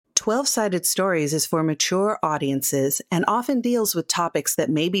12-Sided Stories is for mature audiences and often deals with topics that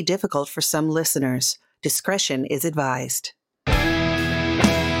may be difficult for some listeners. Discretion is advised.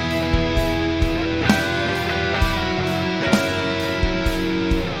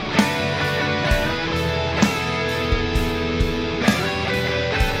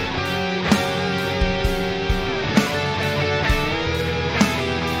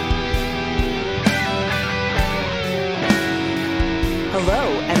 Hello,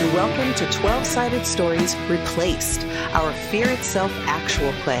 and welcome to 12-Sided Stories Replaced, our Fear Itself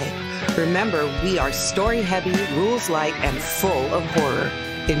actual play. Remember, we are story-heavy, rules-light, and full of horror.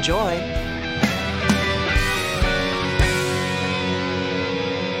 Enjoy!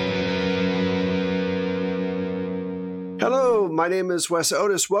 Hello, my name is Wes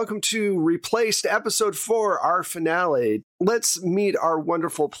Otis. Welcome to Replaced Episode 4, our finale. Let's meet our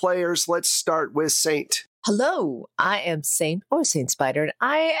wonderful players. Let's start with Saint. Hello, I am Saint or Saint Spider, and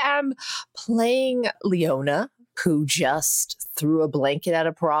I am playing Leona, who just threw a blanket at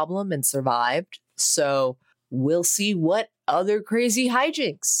a problem and survived. So we'll see what other crazy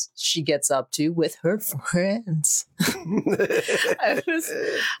hijinks she gets up to with her friends. I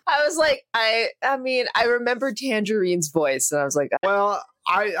was like, I remember Tangerine's voice, and I was like, well,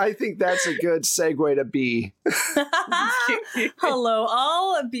 I think that's a good segue to B. Hello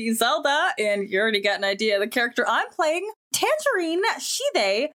all, B Zelda, and you already got an idea of the character I'm playing. Tangerine,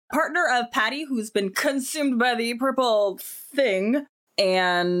 they, partner of Patty, who's been consumed by the purple thing.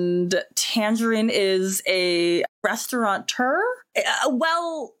 And Tangerine is a restaurateur.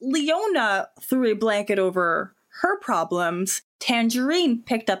 Well, Leona threw a blanket over her problems. Tangerine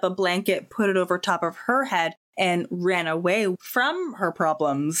picked up a blanket, put it over top of her head, and ran away from her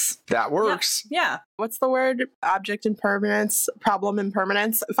problems. That works. Yeah. What's the word? Object impermanence, problem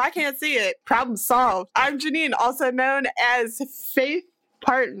impermanence. If I can't see it, problem solved. I'm Janine, also known as Faith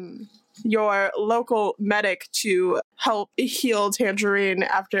Parton, your local medic to help heal Tangerine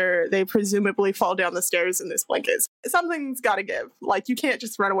after they presumably fall down the stairs in this blanket. Something's gotta give. Like, you can't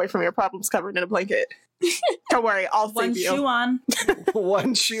just run away from your problems covered in a blanket. Don't worry, I'll save you. One shoe on.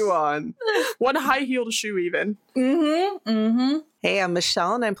 One shoe on. One high-heeled shoe, even. Hey, I'm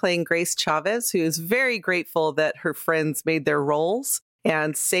Michelle, and I'm playing Grace Chavez, who is very grateful that her friends made their roles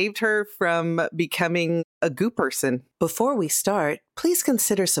and saved her from becoming a goo person. Before we start, please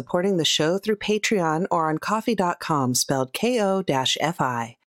consider supporting the show through Patreon or on Ko-fi, spelled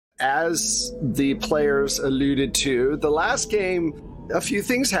Ko-fi. As the players alluded to, the last game, a few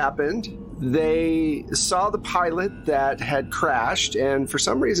things happened. They saw the pilot that had crashed, and for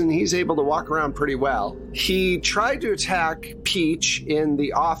some reason, he's able to walk around pretty well. He tried to attack Peach in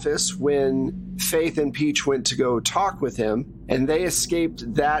the office when Faith and Peach went to go talk with him, and they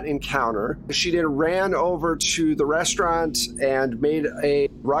escaped that encounter. She then ran over to the restaurant and made a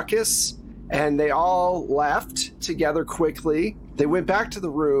ruckus, and they all left together quickly. They went back to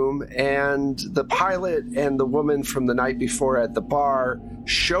the room, and the pilot and the woman from the night before at the bar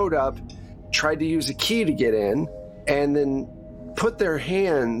showed up, tried to use a key to get in, and then put their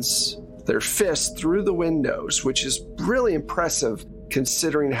fists through the windows, which is really impressive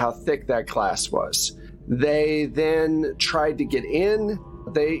considering how thick that glass was. They then tried to get in.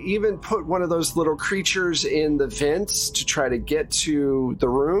 They even put one of those little creatures in the vents to try to get to the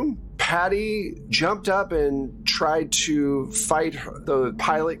room. Patty jumped up and tried to fight the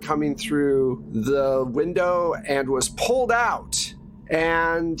pilot coming through the window and was pulled out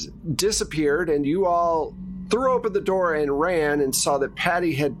and disappeared, and you all threw open the door and ran and saw that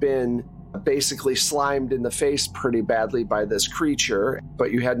Patty had been basically slimed in the face pretty badly by this creature,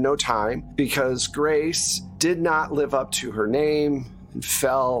 but you had no time because Grace did not live up to her name and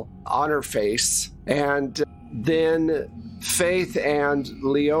fell on her face. And then Faith and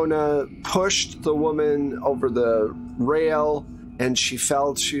Leona pushed the woman over the rail, and she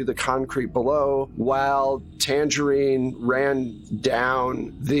fell to the concrete below, while Tangerine ran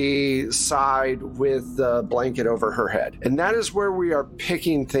down the side with the blanket over her head. And that is where we are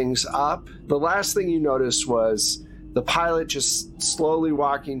picking things up. The last thing you noticed was the pilot just slowly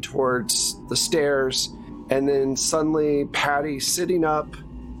walking towards the stairs, and then suddenly Patty sitting up,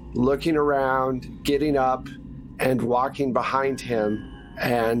 looking around, getting up, and walking behind him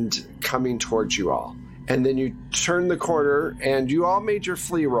and coming towards you all. And then you turn the corner, and you all made your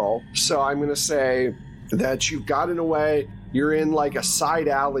flee roll. So I'm going to say that you've gotten away. You're in like a side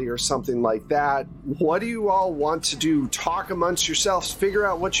alley or something like that. What do you all want to do? Talk amongst yourselves, figure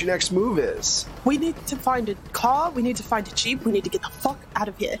out what your next move is. We need to find a car. We need to find a Jeep. We need to get the fuck out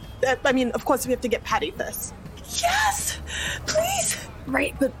of here. I mean, of course, we have to get Patty first. Yes! Please!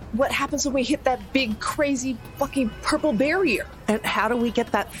 Right, but what happens when we hit that big, crazy, fucking purple barrier? And how do we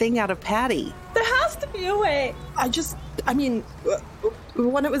get that thing out of Patty? There has to be a way.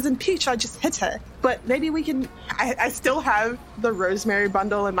 When it was in Peach, I just hit her. But maybe we can... I still have the rosemary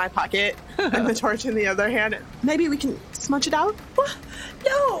bundle in my pocket and the torch in the other hand. Maybe we can smudge it out?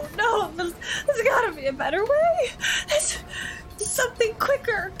 No, there's gotta be a better way. There's something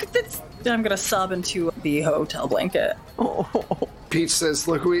quicker. I'm gonna sob into the hotel blanket. Peach says,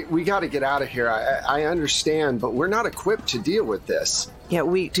 look, we got to get out of here. I understand, but we're not equipped to deal with this. Yeah,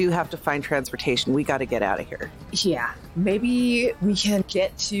 we do have to find transportation. We got to get out of here. Yeah, maybe we can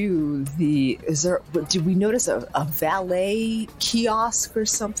get to did we notice a valet kiosk or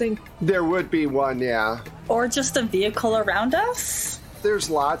something? There would be one, yeah. Or just a vehicle around us? There's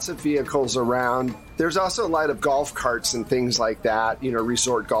lots of vehicles around. There's also a lot of golf carts and things like that,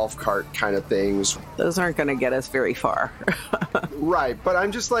 resort golf cart kind of things. Those aren't going to get us very far. Right, but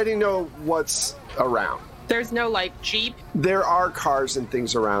I'm just letting you know what's around. There's no, Jeep? There are cars and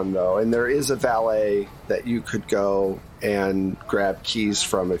things around, though, and there is a valet that you could go and grab keys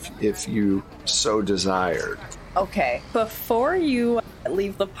from if you so desired. Okay. Before you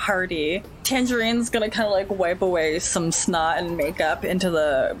leave the party, Tangerine's gonna kind of wipe away some snot and makeup into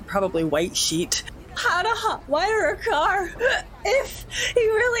the probably white sheet. How to hotwire a car? If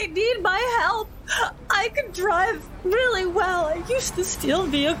you really need my help, I can drive really well. I used to steal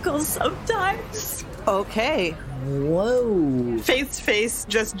vehicles sometimes. Okay. Whoa. Faith's face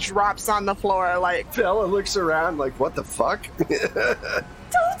just drops on the floor Bella looks around what the fuck?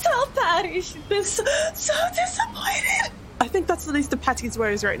 Don't tell Patty. She's been so disappointed. I think that's the least of Patty's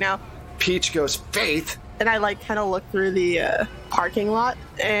worries right now. Peach goes, Faith? And I kind of look through the parking lot,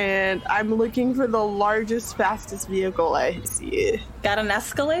 and I'm looking for the largest, fastest vehicle I see. Got an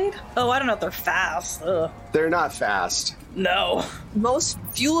Escalade? Oh, I don't know if they're fast. Ugh. They're not fast. No. Most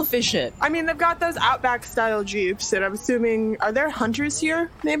fuel efficient. I mean, they've got those Outback-style Jeeps, and I'm assuming, are there hunters here,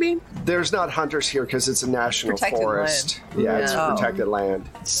 maybe? There's not hunters here because it's a national Protected forest. land. Yeah, it's protected land.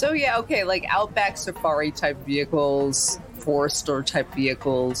 So yeah, okay, Outback Safari type vehicles, forest store type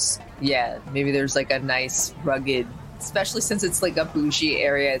vehicles. Yeah, maybe there's a nice rugged, especially since it's a bougie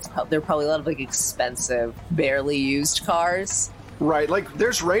area. There are probably a lot of expensive, barely used cars. Right,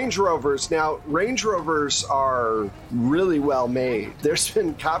 there's Range Rovers. Now, Range Rovers are really well made. There's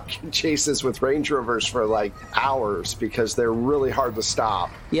been cop chases with Range Rovers for hours because they're really hard to stop.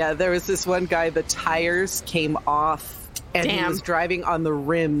 Yeah, there was this one guy, the tires came off and he was driving on the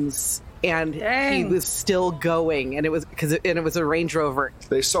rims. And he was still going, and it was a Range Rover.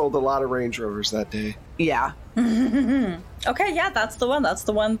 They sold a lot of Range Rovers that day. Yeah. Okay, yeah, that's the one. That's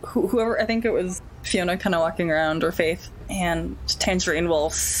the one. Whoever, I think it was Fiona kind of walking around, or Faith, and Tangerine will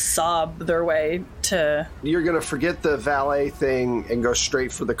sob their way to... You're going to forget the valet thing and go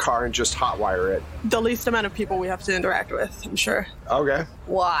straight for the car and just hotwire it. The least amount of people we have to interact with, I'm sure. Okay.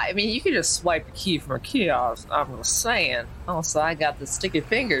 Why? I mean, you can just swipe a key from a kiosk. I'm just saying. Also, I got the sticky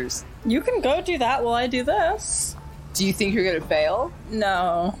fingers. You can go do that while I do this. Do you think you're going to fail?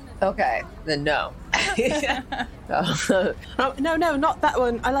 No. Okay, then no. Oh, no, not that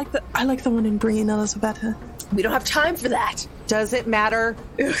one. I like the one in Bringing Elizabeth. We don't have time for that. Does it matter?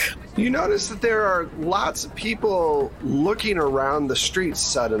 You notice that there are lots of people looking around the streets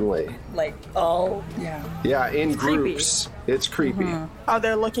suddenly. Yeah, in groups. It's creepy. Mm-hmm. Oh,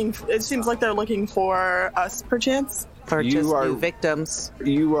 they're looking. It seems like they're looking for us, perchance. Or just new victims.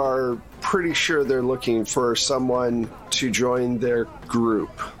 You are pretty sure they're looking for someone to join their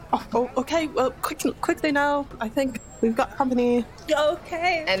group. Oh, okay. Well, quickly now. I think we've got company.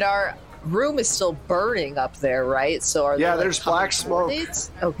 Okay. And our room is still burning up there, right? So there's black smoke.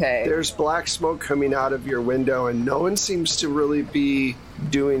 Okay. There's black smoke coming out of your window, and no one seems to really be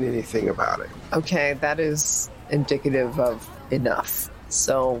doing anything about it. Okay, that is indicative of enough.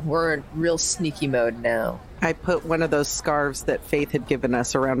 So we're in real sneaky mode now. I put one of those scarves that Faith had given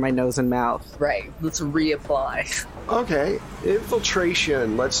us around my nose and mouth. Right. Let's reapply. Okay.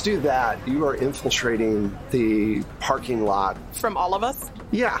 Infiltration. Let's do that. You are infiltrating the parking lot. From all of us?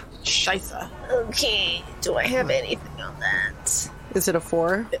 Yeah. Scheisse. Okay. Do I have anything on that? Is it a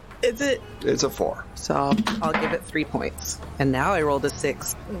 4? Is it? It's a 4. So I'll give it 3 points. And now I rolled a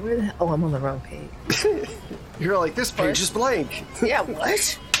 6. Oh, I'm on the wrong page. You're like, this page is blank. Yeah,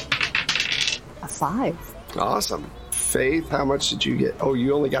 what? A 5. Awesome. Faith, how much did you get? Oh,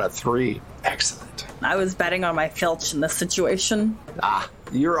 you only got a 3. Excellent. I was betting on my filch in this situation.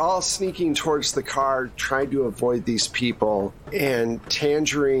 You're all sneaking towards the car, trying to avoid these people, and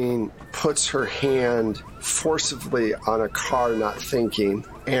Tangerine puts her hand forcibly on a car, not thinking,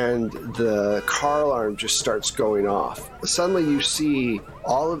 and the car alarm just starts going off. Suddenly you see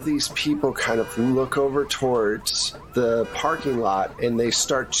all of these people kind of look over towards the parking lot, and they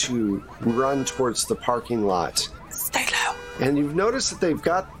start to run towards the parking lot. Stay low. And you've noticed that they've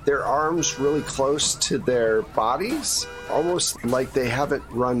got their arms really close to their bodies, almost like they haven't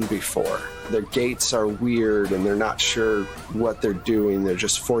run before. Their gaits are weird and they're not sure what they're doing. They're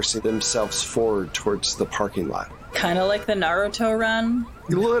just forcing themselves forward towards the parking lot. Kind of like the Naruto run.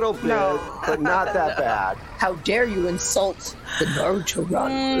 A little bit, but not that bad. How dare you insult the Naruto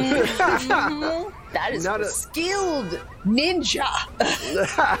run? That is Not a skilled ninja.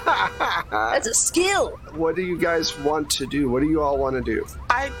 That's a skill. What do you guys want to do? What do you all want to do?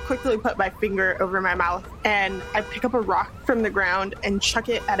 I quickly put my finger over my mouth and I pick up a rock from the ground and chuck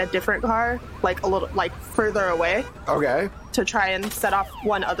it at a different car, like a little, like further away, Okay. to try and set off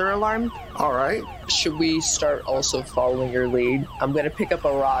one other alarm. All right. Should we start also following your lead? I'm going to pick up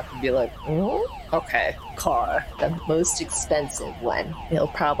a rock and be like, okay, car, the most expensive one. It'll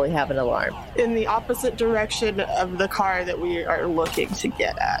probably have an alarm. In the opposite direction of the car that we are looking to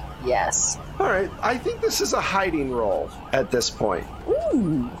get at. Yes. All right. I think this is a hiding roll at this point.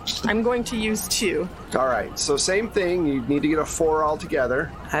 Ooh. I'm going to use 2. All right. So same thing. You need to get a 4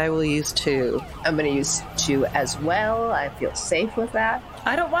 altogether. I will use 2. I'm going to use 2 as well. I feel safe with that.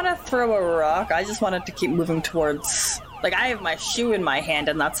 I don't want to throw a rock. I just wanted to keep moving towards... Like, I have my shoe in my hand,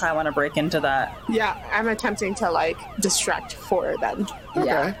 and that's how I want to break into that. Yeah, I'm attempting to, like, distract 4 then. Okay.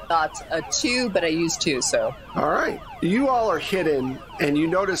 Yeah, thought a 2, but I used 2, so. All right. You all are hidden, and you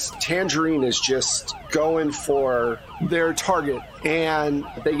notice Tangerine is just going for their target, and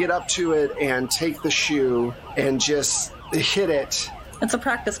they get up to it and take the shoe and just hit it. It's a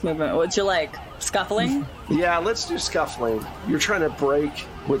practice movement. Would you like scuffling? Yeah, let's do scuffling. You're trying to break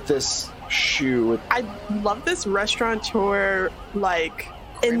with this shoe. I love this restaurateur, like,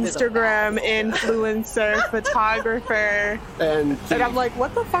 Instagram influencer, photographer. And I'm like,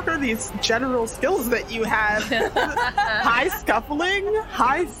 what the fuck are these general skills that you have? High scuffling?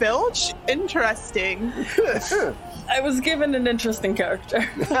 High filch? Interesting. I was given an interesting character.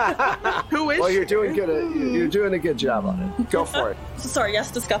 Who is well, she? you're doing a good job on it. Go for it. Sorry,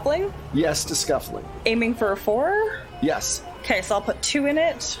 yes to scuffling? Yes to scuffling. Aiming for a 4? Yes. Okay, so I'll put 2 in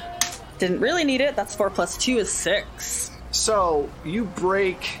it. Didn't really need it. That's 4 plus 2 is 6. So you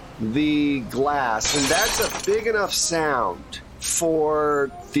break the glass, and that's a big enough sound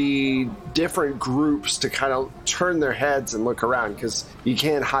for the different groups to kind of turn their heads and look around, because you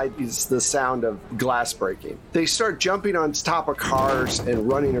can't hide the sound of glass breaking. They start jumping on top of cars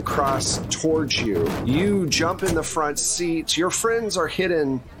and running across towards you. You jump in the front seat. Your friends are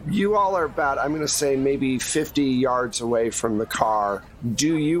hidden. You all are about, I'm going to say, maybe 50 yards away from the car.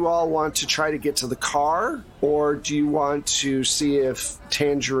 Do you all want to try to get to the car, or do you want to see if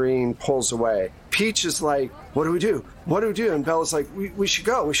Tangerine pulls away? Peach is like, what do we do? What do we do? And Bella's like, we should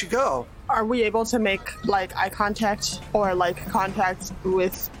go. We should go. Are we able to make, like, eye contact or, like, contact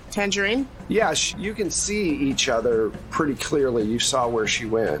with Tangerine? Yeah, you can see each other pretty clearly. You saw where she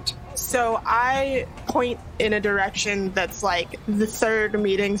went. So I point in a direction that's like the third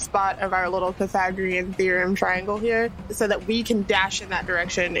meeting spot of our little Pythagorean theorem triangle here, so that we can dash in that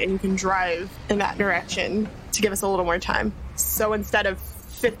direction and you can drive in that direction to give us a little more time. So instead of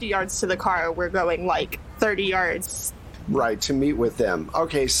 50 yards to the car, we're going like 30 yards. Right, to meet with them.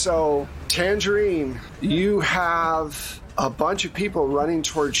 Okay, so Tangerine, you have a bunch of people running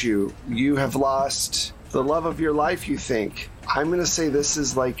towards you. You have lost the love of your life, you think. I'm going to say this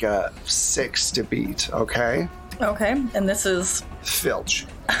is like a 6 to beat, okay? Okay, and this is... Filch.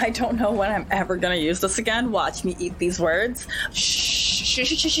 I don't know when I'm ever going to use this again. Watch me eat these words.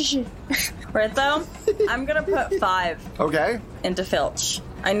 Right, though? I'm going to put 5 Okay. into Filch.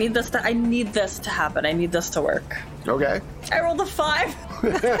 I need this to happen. I need this to work. Okay. I rolled a 5.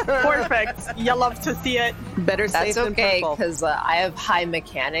 Perfect. You love to see it. Better safe That's than okay, purple. because I have high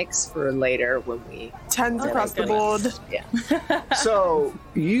mechanics for later when we... 10s across the board. Yeah. So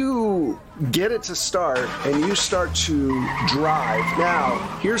you get it to start and you start to drive. Now,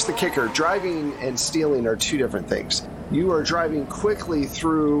 here's the kicker. Driving and stealing are 2 different things. You are driving quickly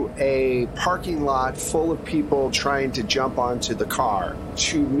through a parking lot full of people trying to jump onto the car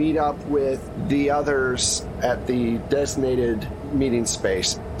to meet up with the others at the designated meeting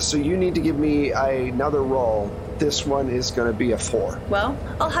space. So you need to give me another roll. This one is going to be a 4. Well,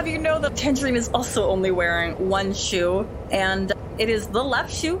 I'll have you know that Tangerine is also only wearing 1 shoe, and it is the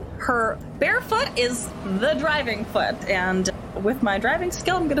left shoe. Her bare foot is the driving foot, and with my driving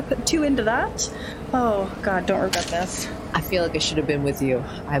skill, I'm gonna put 2 into that. Oh God, don't regret this. I feel like I should have been with you.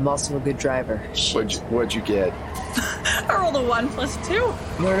 I'm also a good driver. Shit. What'd you get? I rolled a 1 plus 2.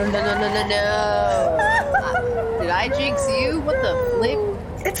 No. Did I jinx you? What the flip?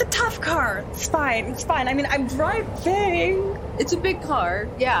 It's a tough car. It's fine. I mean, I'm driving. It's a big car.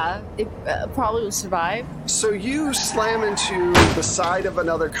 Yeah, it probably will survive. So you slam into the side of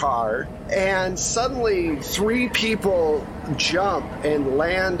another car, and suddenly 3 people jump and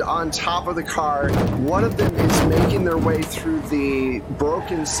land on top of the car. One of them is making their way through the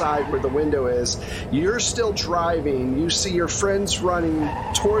broken side where the window is. You're still driving. You see your friends running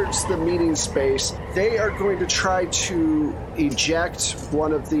towards the meeting space. They are going to try to eject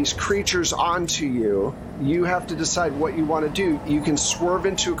one of these creatures onto you. You have to decide what you want to do. You can swerve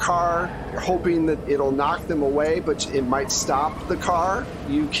into a car, hoping that it'll knock them away, but it might stop the car.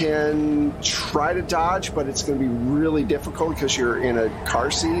 You can try to dodge, but it's going to be really difficult because you're in a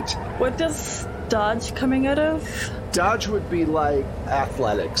car seat. What does dodge coming out of? Dodge would be like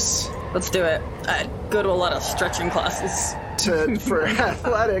athletics. Let's do it. I go to a lot of stretching classes. For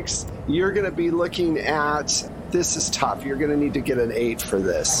athletics, you're going to be looking at... This is tough. You're going to need to get an 8 for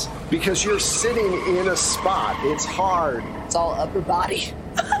this because you're sitting in a spot. It's hard. It's all upper body.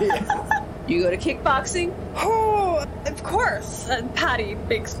 Yeah. You go to kickboxing? Oh, of course. Patty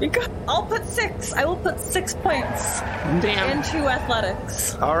makes me go. I'll put 6. I will put 6 points into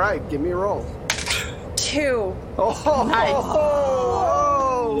athletics. All right, give me a roll. 2. Oh, Nice.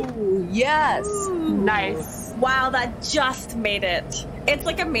 Oh, Yes. Nice. Wow, that just made it. It's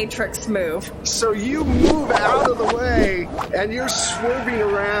like a Matrix move. So you move out of the way and you're swerving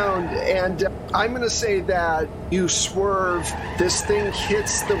around, and I'm going to say that you swerve. This thing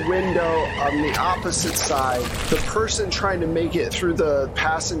hits the window on the opposite side. The person trying to make it through the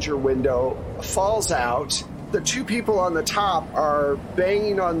passenger window falls out. The 2 people on the top are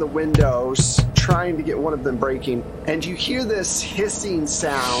banging on the windows, trying to get one of them breaking. And you hear this hissing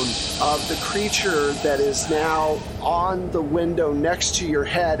sound of the creature that is now on the window next to your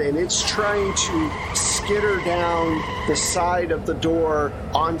head, and it's trying to skitter down the side of the door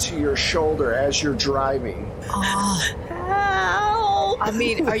onto your shoulder as you're driving. Help! I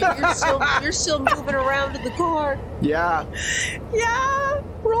mean, you're still moving around in the car? Yeah. Yeah,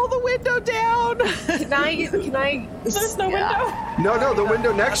 roll the window down. Can I? There's no window. No, the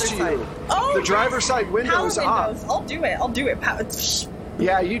window next to you. Oh, The driver's side window Power is windows. up. I'll do it.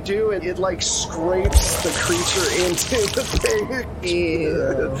 Yeah, you do, and it like scrapes the creature into the thing.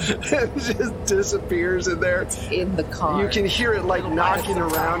 Ew. It just disappears in there. In the car. You can hear it like knocking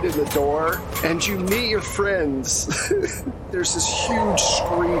around in the door, and you meet your friends. There's this huge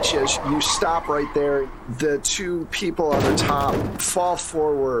screech as you stop right there. The 2 people on the top fall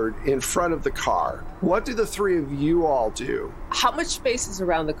forward in front of the car. What do the 3 of you all do? How much space is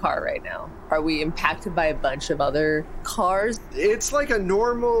around the car right now? Are we impacted by a bunch of other cars? It's like a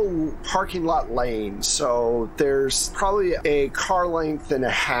normal parking lot lane, so there's probably a car length and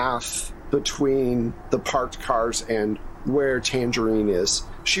a half between the parked cars and where Tangerine is.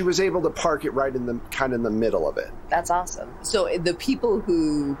 She was able to park it right in the middle of it. That's awesome. So the people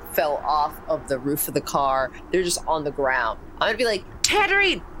who fell off of the roof of the car, they're just on the ground. I'm gonna be like,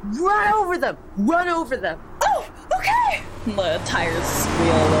 Tangerine, run over them! Run over them! Oh, okay. The tires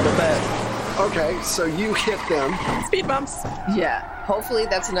squeal a little bit. Okay, so you hit them. Speed bumps. Yeah. Hopefully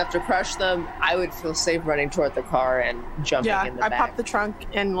that's enough to crush them. I would feel safe running toward the car and jumping in the I back. pop the trunk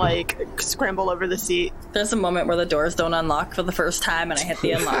and scramble over the seat. There's a moment where the doors don't unlock for the first time, and I hit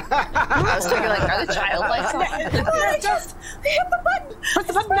the unlock. I was thinking, like, are the child lights on? I hit the button. Press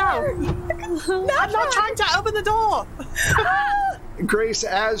the button now. I'm not trying to open the door. Grace,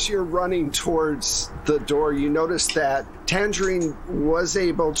 as you're running towards the door, you notice that Tangerine was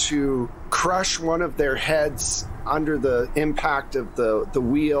able to crush one of their heads under the impact of the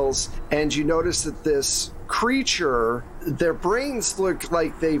wheels, and you notice that this creature, their brains look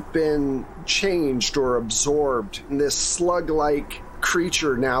like they've been changed or absorbed. And this slug-like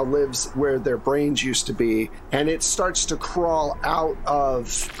creature now lives where their brains used to be, and it starts to crawl out of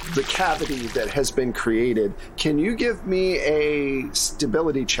the cavity that has been created. Can you give me a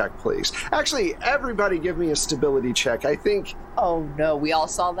stability check, please? Actually, everybody give me a stability check. I think... Oh, no. We all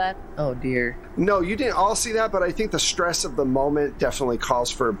saw that? Oh, dear. No, you didn't all see that, but I think the stress of the moment definitely calls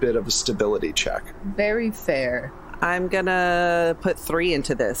for a bit of a stability check. Very fair. I'm gonna put 3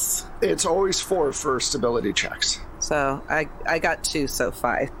 into this. It's always 4 for stability checks. So I got 2, so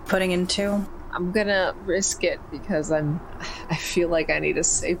 5. Putting in 2. I'm gonna risk it because I feel like I need to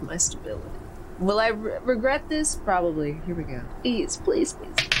save my stability. Will I regret this? Probably. Here we go. Please.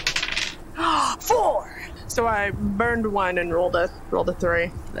 4. So I burned 1 and rolled a 3.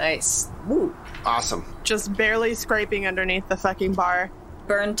 Nice. Woo. Awesome. Just barely scraping underneath the fucking bar.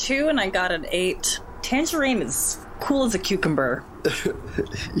 Burned 2 and I got an 8. Tangerine is cool as a cucumber.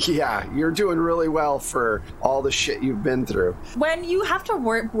 Yeah, you're doing really well for all the shit you've been through. When you have to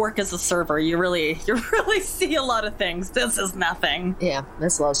work as a server, you really see a lot of things. This is nothing. Yeah,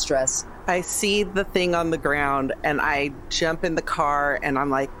 that's a lot of stress. I see the thing on the ground and I jump in the car and I'm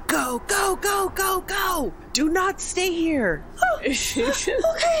like, go, go, go, go, go. Do not stay here.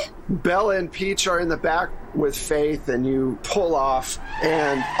 Okay. Bella and Peach are in the back with Faith, and you pull off,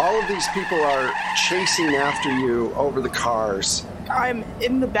 and all of these people are chasing after you over the cars. I'm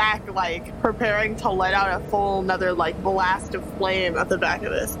in the back, like, preparing to let out a full another, like, blast of flame at the back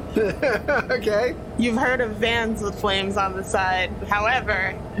of this. Okay. You've heard of vans with flames on the side.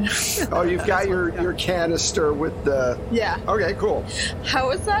 However... Oh, you've got your canister with the... Yeah. Okay, cool.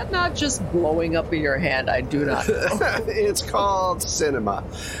 How is that not just blowing up in your hand? I do not know. It's called cinema.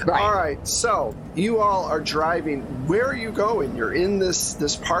 Right. All right, so you all are driving. Where are you going? You're in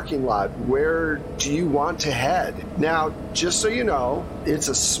this parking lot. Where do you want to head? Now, just so you know, it's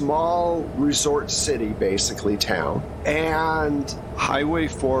a small resort city, basically, town. And Highway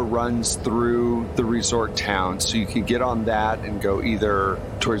 4 runs through the resort town, so you can get on that and go either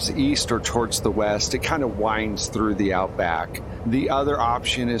towards the east or towards the west. It kind of winds through the outback. The other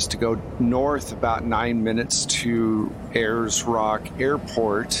option is to go north about 9 minutes to Ayers Rock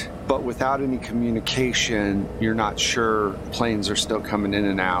Airport, but without any communication, you're not sure planes are still coming in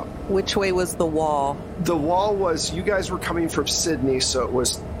and out. Which way was the wall? the wall was, you guys were coming from Sydney, so it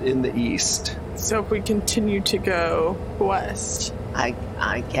was in the east. So if we continue to go west.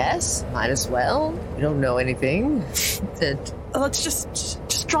 I guess. Might as well. We don't know anything. Let's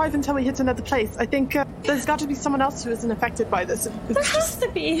just drive until we hit another place. I think there's got to be someone else who isn't affected by this. There has to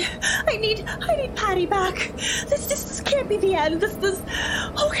be. I need Patty back. This can't be the end. This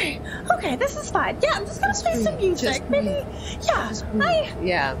okay. This is fine. Yeah, I'm just gonna play some music. Maybe.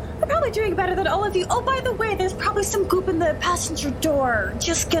 Yeah. I'm probably doing better than all of you. Oh, by the way, there's probably some goop in the passenger door.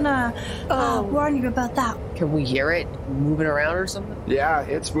 Just gonna warn you about that. Can we hear it moving around or something? Yeah,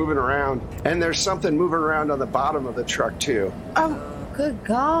 it's moving around. And there's something moving around on the bottom of the truck, too. Oh, good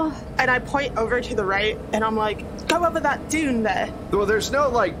God. And I point over to the right, and I'm like, go over that dune there. Well, there's no,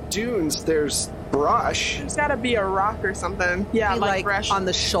 dunes. There's brush. There's got to be a rock or something. Yeah, like brush. on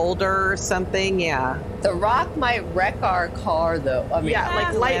the shoulder or something, yeah. The rock might wreck our car, though. I mean,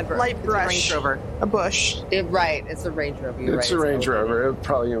 light brush. Range Rover. A bush. Right, it's a Range Rover. You're It's right, a Range Rover. It's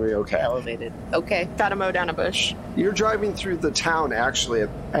probably going to be okay. Elevated. Okay. Gotta mow down a bush. You're driving through the town, actually,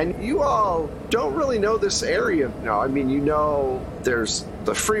 and you all don't really know this area. No, I mean, you know there's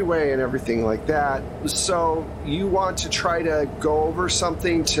the freeway and everything like that. So you want to try to go over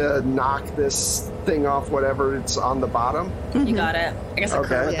something to knock this thing off, whatever it's on the bottom? You got it. I guess I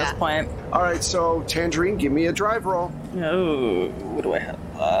curve at this point. All right, so Tangerine, give me a drive roll. Oh, what do I have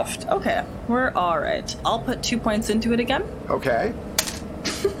left? Okay, we're all right. I'll put 2 points into it again. Okay.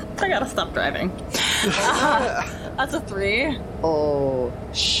 I gotta stop driving. That's a 3. Oh,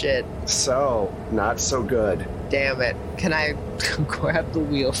 shit. So, not so good. Damn it. Can I grab the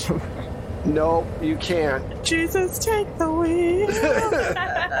wheel from her? No, you can't. Jesus, take the wheel.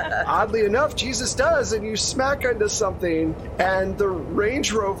 Oddly enough, Jesus does, and you smack into something, and the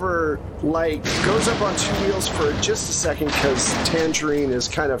Range Rover, goes up on two wheels for just a second because Tangerine is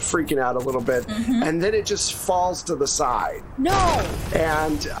kind of freaking out a little bit, and then it just falls to the side. No!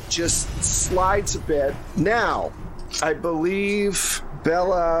 And just slides a bit. Now, I believe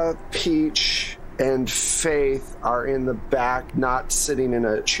Bella, Peach, and Faith are in the back, not sitting in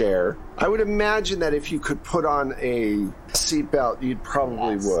a chair. I would imagine that if you could put on a seatbelt, you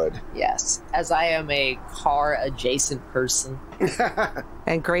probably would. Yes, as I am a car-adjacent person.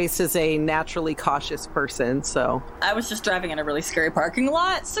 And Grace is a naturally cautious person, so... I was just driving in a really scary parking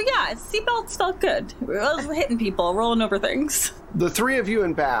lot, so yeah, seatbelts felt good. I was hitting people, rolling over things. The three of you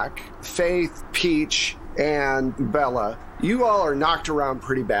in back, Faith, Peach, and Bella, you all are knocked around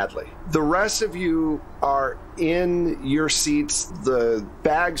pretty badly. The rest of you are in your seats. The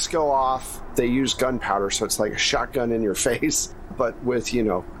bags go off. They use gunpowder, so it's like a shotgun in your face, but with,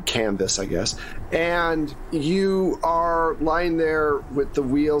 canvas, I guess. And you are lying there with the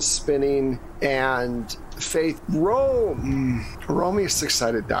wheels spinning, and Faith, roll me a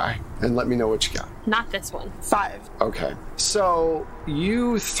 6-sided die and let me know what you got. Not this one. 5. Okay. So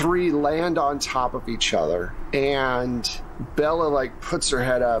you three land on top of each other, and Bella puts her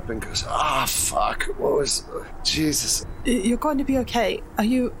head up and goes, fuck. What was Jesus? You're going to be okay. Are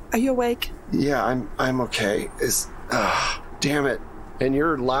you awake? Yeah, I'm okay. Damn it. And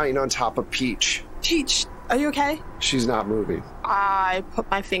you're lying on top of Peach. Peach, Are you okay? She's not moving. I put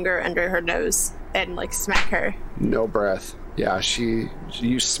my finger under her nose and like smack her. No breath. Yeah, you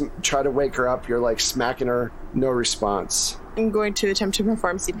try to wake her up. You're like smacking her. No response. I'm going to attempt to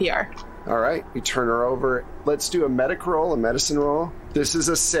perform CPR. All right, you turn her over. Let's do a medic roll, a medicine roll. This is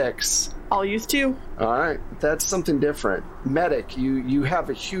a 6. I'll use 2. All right, that's something different. Medic, you have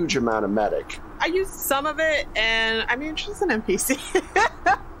a huge amount of medic. I used some of it, and I mean, she's an NPC.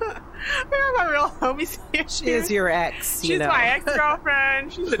 We have a real homies here. She is your ex. She's my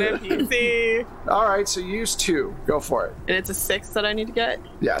ex-girlfriend. She's an NPC. All right, so use 2. Go for it. And it's a 6 that I need to get?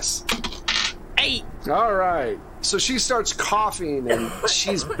 Yes. 8. All right. So she starts coughing, and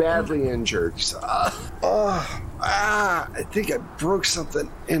she's badly injured. I think I broke something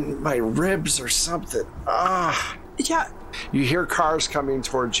in my ribs or something. Yeah. You hear cars coming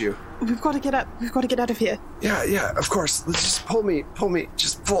towards you. We've got to get up. We've got to get out of here. Yeah, of course. Let's just pull me,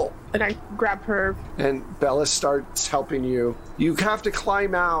 just pull. And I grab her. And Bella starts helping you. You have to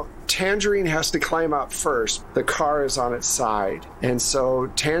climb out. Tangerine has to climb out first. The car is on its side. And so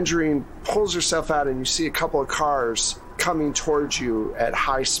Tangerine pulls herself out, and you see a couple of cars coming towards you at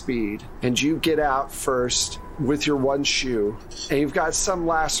high speed. And you get out first with your one shoe, and you've got some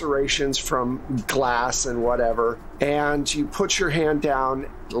lacerations from glass and whatever, and you put your hand down.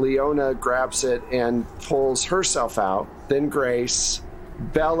 Leona grabs it and pulls herself out. Then Grace,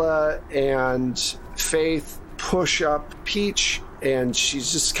 Bella, and Faith push up Peach, and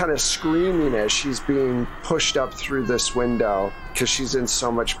she's just kind of screaming as she's being pushed up through this window because she's in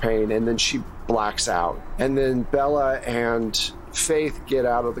so much pain, and then she blacks out. And then Bella and Faith get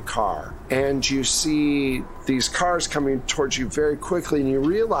out of the car, and you see these cars coming towards you very quickly, and you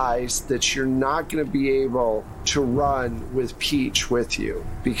realize that you're not going to be able to run with Peach with you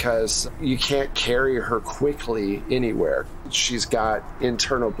because you can't carry her quickly anywhere. She's got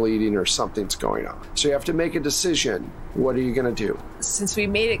internal bleeding or something's going on. So you have to make a decision. What are you going to do? Since we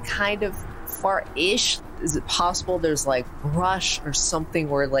made it kind of far-ish, is it possible there's like brush or something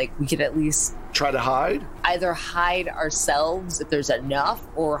where like we could at least try to hide? Either hide ourselves if there's enough,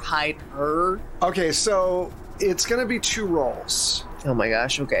 or hide her. Okay, so it's going to be 2 rolls. Oh my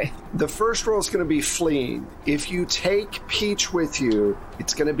gosh, okay. The first roll is going to be fleeing. If you take Peach with you,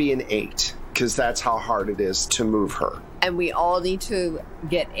 it's going to be an 8, because that's how hard it is to move her. And we all need to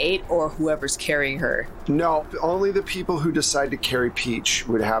get 8, or whoever's carrying her? No, only the people who decide to carry Peach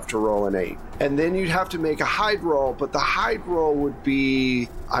would have to roll an 8. And then you'd have to make a hide roll, but the hide roll would be,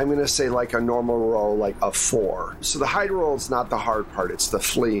 I'm going to say like a normal roll, like a 4. So the hide roll is not the hard part, it's the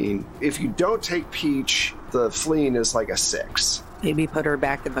fleeing. If you don't take Peach, the fleeing is like a 6. Maybe put her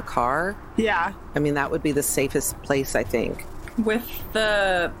back in the car? Yeah. I mean, that would be the safest place, I think. With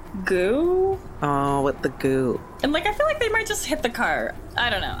the goo? Oh, with the goo. And like, I feel like they might just hit the car. I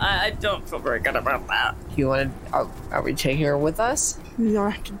don't know. I don't feel very good about that. You want to? Are we taking her with us? Do you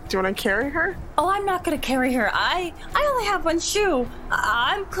want to carry her? Oh, I'm not going to carry her. I only have one shoe.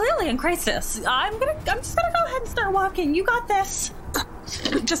 I'm clearly in crisis. I'm just gonna go ahead and start walking. You got this.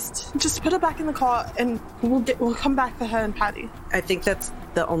 Just put her back in the car, and we'll come back for her and Patty. I think that's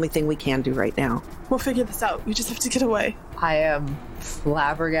the only thing we can do right now. We'll figure this out. We just have to get away. I am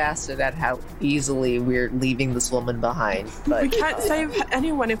flabbergasted at how easily we're leaving this woman behind. But we can't save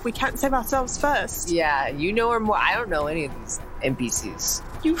anyone if we can't save ourselves first. Yeah, you know her more. I don't know any of these NPCs.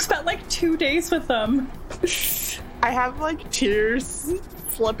 You spent like 2 days with them. I have like tears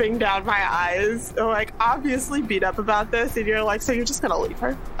slipping down my eyes. They're like obviously beat up about this, and you're like, so you're just gonna leave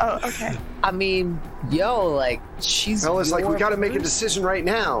her? Oh, okay. I mean, like she's. Bella's like, we got to make a decision right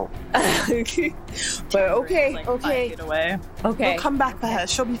now. But okay, like, okay. 5 feet away. Okay. We'll come back for her.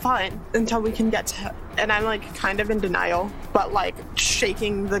 She'll be fine until we can get to her. And I'm like kind of in denial, but like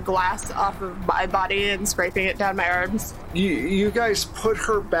shaking the glass off of my body and scraping it down my arms. You guys put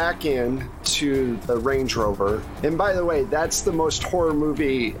her back in to the Range Rover. And by the way, that's the most horror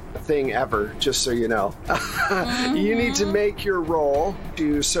movie thing ever, just so you know. You need to make your roll.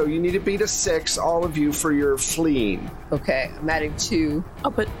 So you need to beat a 6, all of you, for your fleeing. Okay, I'm adding 2.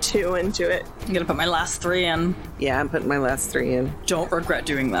 I'll put 2 into it. I'm gonna put my last 3 in. Yeah, I'm putting my last 3 in. Don't regret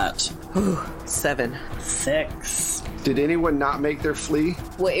doing that. 7. 6. Did anyone not make their flee?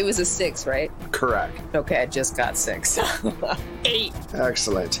 Well, it was a 6, right? Correct. Okay, I just got 6. 8.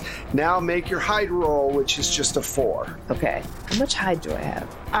 Excellent. Now make your hide roll, which is just a 4. Okay. How much hide do I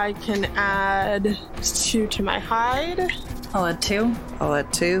have? I can add 2 to my hide. I'll add 2. I'll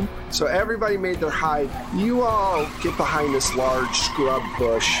add 2. So everybody made their hide. You all get behind this large scrub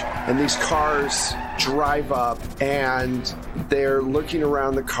bush, and these cars drive up, and they're looking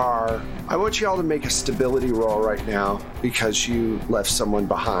around the car. I want you all to make a stability roll right now because you left someone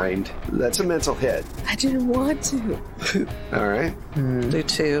behind. That's a mental hit. I didn't want to. All right. Do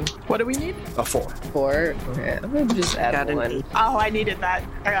 2. What do we need? A 4. 4. Okay, I'm gonna just add Got an 1. 8. Oh, I needed that.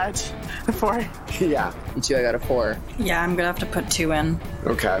 I got a 4. Yeah. You two, I got a 4. Yeah, I'm gonna have to put 2 in.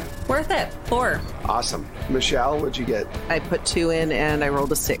 Okay. Worth it. 4. Awesome. Michelle, what'd you get? I put 2 in and I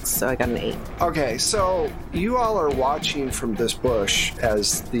rolled a 6, so I got an 8. Okay, so you all are watching from this bush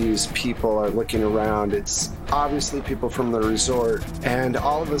as these people are looking around. It's obviously people from the resort, and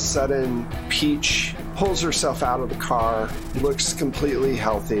all of a sudden, Peach pulls herself out of the car, looks completely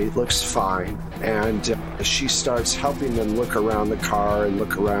healthy, looks fine, and she starts helping them look around the car and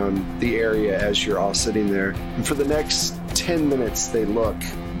look around the area as you're all sitting there. And for the next 10 minutes, they look.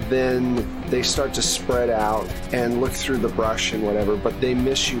 Then they start to spread out and look through the brush and whatever, but they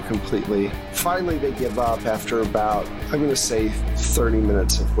miss you completely. Finally, they give up after about, I'm going to say, 30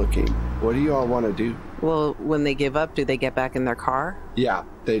 minutes of looking. What do you all want to do? Well, when they give up, do they get back in their car? Yeah,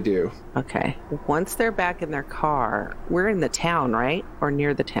 they do. Okay. Once they're back in their car, we're in the town, right? Or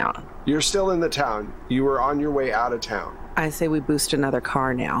near the town? You're still in the town. You were on your way out of town. I say we boost another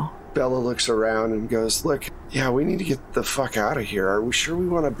car now. Bella looks around and goes, look, yeah, we need to get the fuck out of here. Are we sure we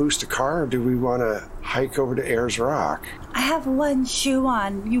want to boost a car, or do we want to hike over to Ayers Rock? I have one shoe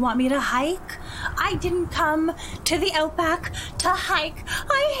on. You want me to hike? I didn't come to the outback to hike.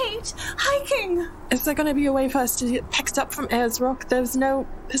 I hate hiking. Is there going to be a way for us to get picked up from Ayers Rock? There's no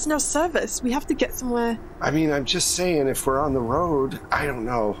service. We have to get somewhere. I mean, I'm just saying, if we're on the road, I don't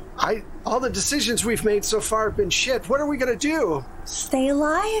know. All the decisions we've made so far have been shit. What are we going to do? Stay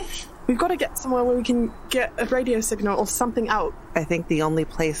alive. We've got to get somewhere where we can get a radio signal or something out. I think the only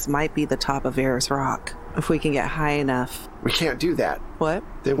place might be the top of Ayers Rock, if we can get high enough. We can't do that. What?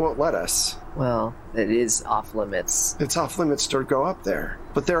 They won't let us. Well, it is off limits. It's off limits to go up there.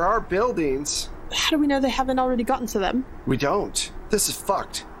 But there are buildings. How do we know they haven't already gotten to them? We don't. This is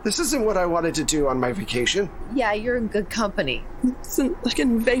fucked. This isn't what I wanted to do on my vacation. Yeah, you're in good company. It's like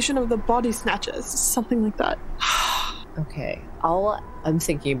an invasion of the body snatchers, something like that. Okay, all I'm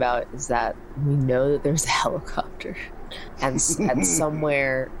thinking about is that we know that there's a helicopter and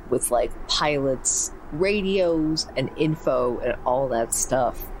somewhere with like pilots, radios, and info and all that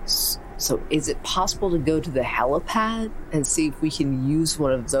stuff. So is it possible to go to the helipad and see if we can use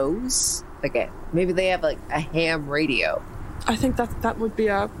one of those? Okay, maybe they have like a ham radio. I think that would be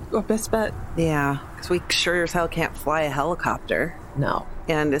our best bet. Yeah, because we sure as hell can't fly a helicopter. No.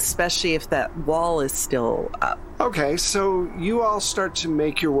 And especially if that wall is still up. Okay, so you all start to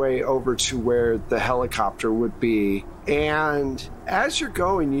make your way over to where the helicopter would be. And as you're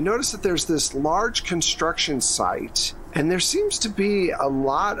going, you notice that there's this large construction site. And there seems to be a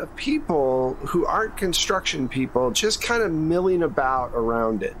lot of people who aren't construction people just kind of milling about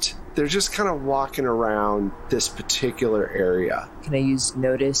around it. They're just kind of walking around this particular area. Can I use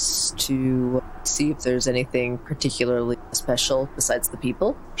notice to see if there's anything particularly special besides the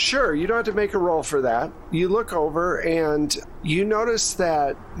people? Sure, you don't have to make a roll for that. You look over and you notice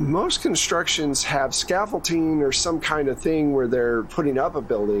that most constructions have scaffolding or some kind of thing where they're putting up a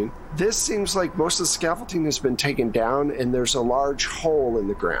building. This seems like most of the scaffolding has been taken down and there's a large hole in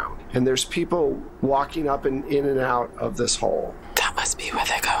the ground. And there's people walking up and in and out of this hole. That must be where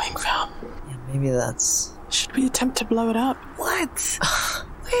they're going from. Yeah, maybe that's... Should we attempt to blow it up? What?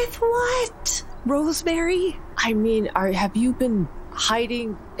 With what? Rosemary? I mean, have you been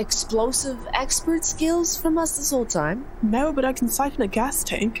hiding explosive expert skills from us this whole time? No, but I can siphon a gas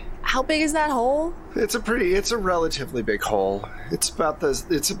tank. How big is that hole? It's a relatively big hole. It's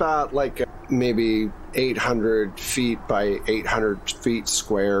about like maybe 800 feet by 800 feet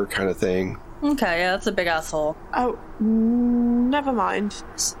square kind of thing. Okay, yeah, that's a big asshole. Oh, never mind.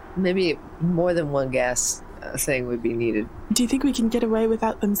 Maybe more than one gas thing would be needed. Do you think we can get away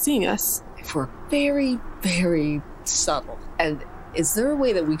without them seeing us? If we're very, very subtle. And is there a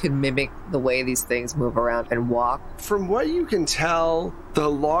way that we could mimic the way these things move around and walk? From what you can tell, the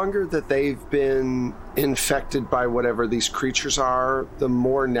longer that they've been infected by whatever these creatures are, the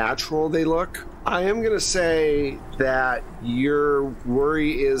more natural they look. I am going to say that your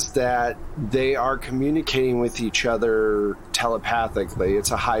worry is that they are communicating with each other telepathically. It's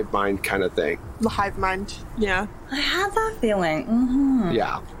a hive mind kind of thing. The hive mind, yeah. I had that feeling. Mm-hmm.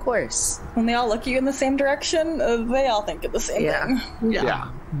 Yeah. Of course. When they all look at you in the same direction, they all think of the same thing. Yeah.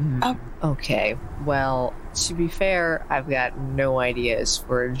 Okay, well, to be fair, I've got no ideas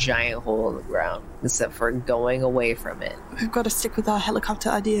for a giant hole in the ground, except for going away from it. We've got to stick with our helicopter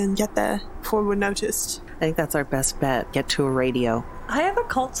idea and get there before we're noticed. I think that's our best bet. Get to a radio. I have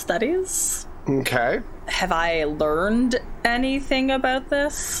occult studies. Okay. have I learned anything about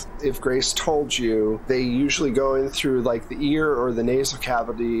this? If Grace told you, they usually go in through like the ear or the nasal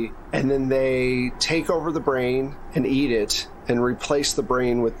cavity, and then they take over the brain and eat it and replace the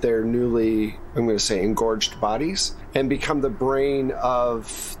brain with their newly, I'm going to say, engorged bodies and become the brain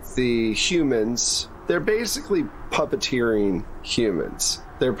of the humans. They're basically puppeteering humans.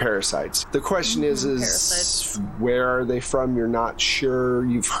 They're parasites. The question is parasites. Where are they from? You're not sure.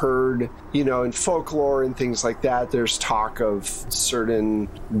 You've heard, in folklore and things like that, there's talk of certain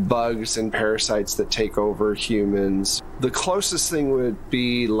bugs and parasites that take over humans. The closest thing would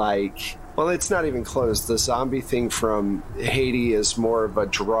be like, well, it's not even close. The zombie thing from Haiti is more of a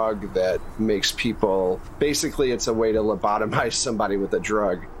drug that makes people... Basically, it's a way to lobotomize somebody with a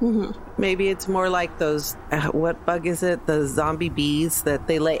drug. Mm-hmm. Maybe it's more like those... what bug is it? The zombie bees that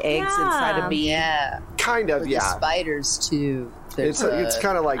they lay eggs inside a bee? Yeah. Kind of, The spiders, too. It's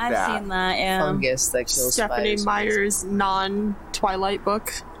kind of like I've that. I've seen that, yeah. Fungus that kills Stephanie spiders. Meyer's non-Twilight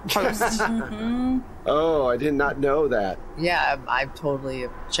book post. Mm-hmm. Oh, I did not know that. Yeah, I'm totally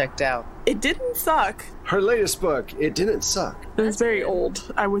checked out. It didn't suck. Her latest book, It Didn't Suck. It was very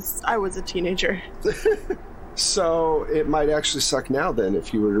old. I was a teenager. So it might actually suck now then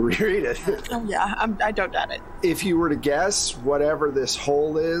if you were to reread it. Oh yeah, I don't doubt it. If you were to guess, whatever this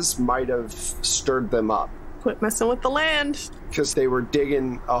hole is might have stirred them up. Quit messing with the land. Because they were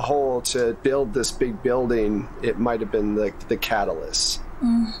digging a hole to build this big building, it might have been the catalyst.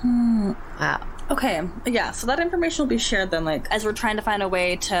 Mm-hmm. Wow. Okay, yeah, so that information will be shared then, as we're trying to find a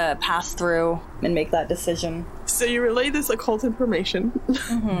way to pass through and make that decision. So you relay this occult information.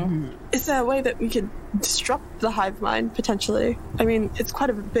 Mm-hmm. Is there a way that we could disrupt the hive mind, potentially? I mean, it's quite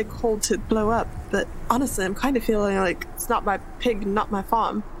a big hole to blow up, but honestly, I'm kind of feeling like it's not my pig, not my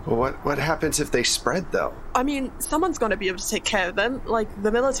farm. Well, what happens if they spread, though? I mean, someone's going to be able to take care of them, like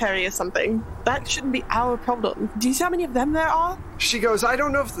the military or something. That shouldn't be our problem. Do you see how many of them there are? She goes, I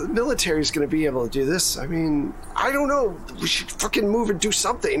don't know if the military's going to be able to do this. I mean, I don't know. We should fucking move and do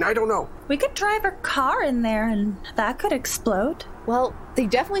something. I don't know. We could drive a car in there and that could explode. Well, they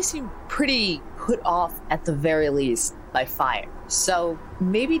definitely seem pretty put off at the very least by fire. So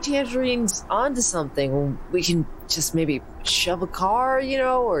maybe Tangerine's onto something. We can just maybe shove a car,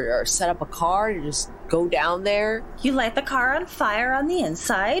 or set up a car and just go down there. You light the car on fire on the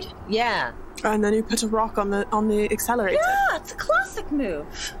inside? Yeah. And then you put a rock on the accelerator. Yeah, it's a classic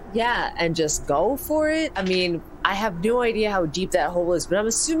move. Yeah, and just go for it. I mean, I have no idea how deep that hole is, but I'm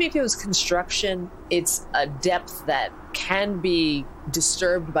assuming if it was construction, it's a depth that can be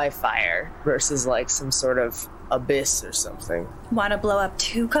disturbed by fire versus some sort of abyss or something. Want to blow up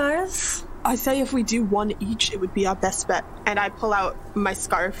 2 cars? I say if we do one each, it would be our best bet. And I pull out my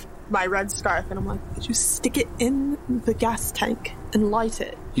scarf, my red scarf, and I'm like, could you stick it in the gas tank and light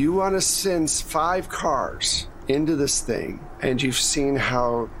it? You want to send 5 cars into this thing, and you've seen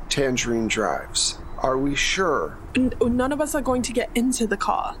how Tangerine drives. Are we sure? None of us are going to get into the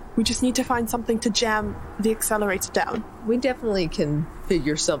car. We just need to find something to jam the accelerator down. We definitely can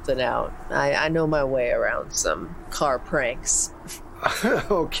figure something out. I know my way around some car pranks.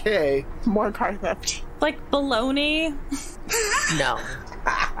 Okay. More car theft. Like baloney? No.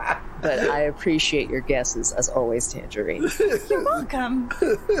 But I appreciate your guesses, as always, Tangerine. You're welcome.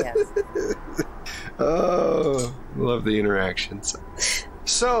 Yes. Oh, love the interactions.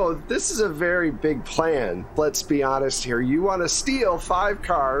 So, this is a very big plan. Let's be honest here. You want to steal 5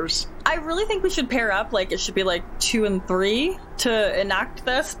 cars. I really think we should pair up. It should be 2 and 3 to enact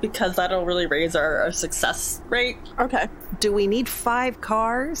this, because that'll really raise our success rate. Okay. Do we need 5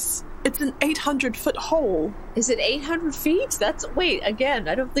 cars? It's an 800-foot hole. Is it 800 feet? Wait, again,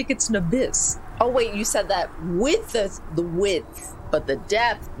 I don't think it's an abyss. Oh, wait, you said that with the width. But the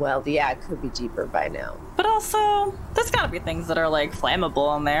depth, well, yeah, it could be deeper by now. But also, there's gotta be things that are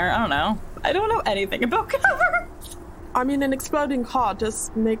flammable in there. I don't know. I don't know anything about cover. I mean, an exploding car does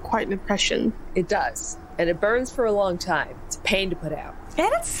make quite an impression. It does. And it burns for a long time. It's a pain to put out.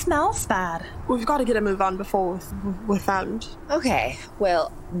 And it smells bad. We've got to get a move on before we're found. Okay,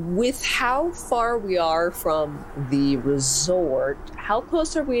 well, with how far we are from the resort, how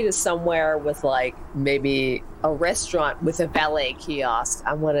close are we to somewhere with maybe a restaurant with a valet kiosk?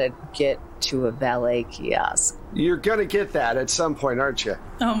 I want to get to a valet kiosk. You're going to get that at some point, aren't you?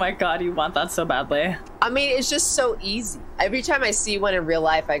 Oh my god, you want that so badly. I mean, it's just so easy. Every time I see one in real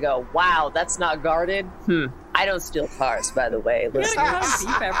life, I go, wow, that's not guarded. I don't steal cars, by the way. You gotta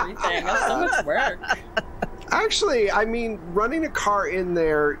beep everything. That's so much work. Actually, I mean, running a car in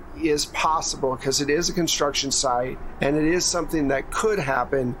there is possible because it is a construction site and it is something that could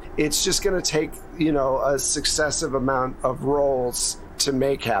happen. It's just going to take, a successive amount of rolls to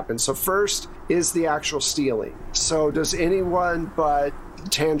make happen. So first is the actual stealing. So does anyone but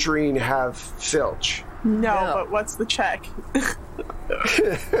Tangerine have filch? No, but what's the check?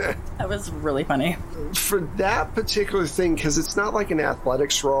 That was really funny. For that particular thing, because it's not like an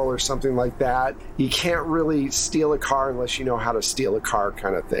athletics roll or something like that, you can't really steal a car unless you know how to steal a car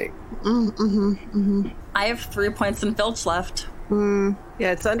kind of thing. I have 3 points in filch left.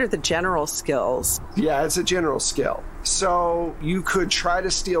 Yeah, it's under the general skills. Yeah, it's a general skill. So you could try to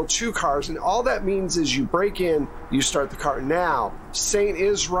steal 2 cars, and all that means is you break in, you start the car. Now, Saint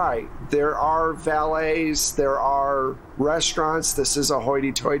is right. There are valets, there are restaurants. This is a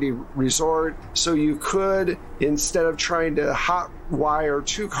hoity-toity resort. So you could, instead of trying to hot wire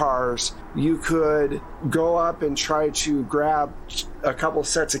 2 cars, you could go up and try to grab a couple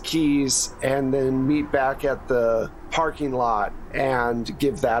sets of keys and then meet back at the parking lot and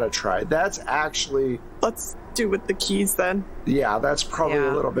give that a try. That's actually... Let's do with the keys then. Yeah, that's probably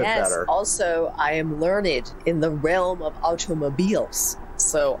a little bit better. Also, I am learned in the realm of automobiles.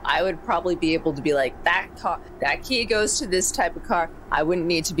 So I would probably be able to be like, that key goes to this type of car. I wouldn't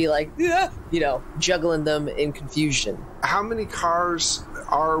need to be like, juggling them in confusion. How many cars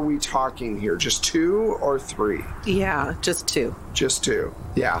are we talking here? Just 2 or 3? Yeah, just 2. Just 2.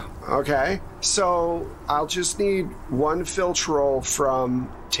 Yeah. Okay. So I'll just need 1 filch roll from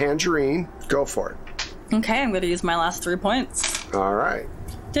Tangerine. Go for it. Okay, I'm going to use my last 3 points. All right.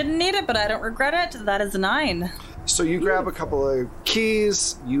 Didn't need it, but I don't regret it. That is a 9. So you grab a couple of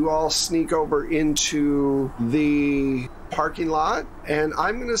keys, you all sneak over into the parking lot, and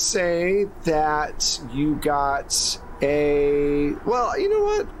I'm going to say that you got well, you know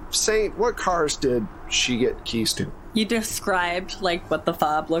what? Saint, what cars did she get keys to? You described, what the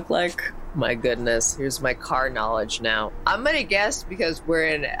fob looked like. My goodness, here's my car knowledge now. I'm gonna guess, because we're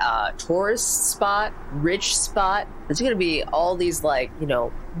in a tourist spot, rich spot, there's gonna be all these wine-based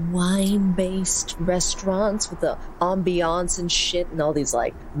restaurants with the ambiance and shit, and all these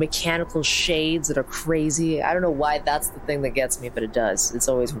mechanical shades that are crazy. I don't know why that's the thing that gets me, but it does. It's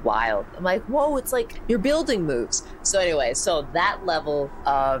always wild. I'm like, whoa, it's like your building moves. So anyway, that level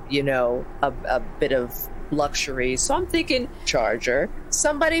of, a bit of luxury. So I'm thinking Charger.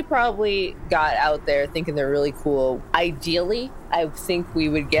 Somebody probably got out there thinking they're really cool. Ideally, I think we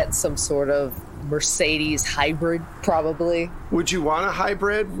would get some sort of Mercedes hybrid, probably. Would you want a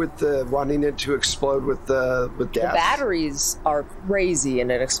hybrid with the wanting it to explode with gas? The batteries are crazy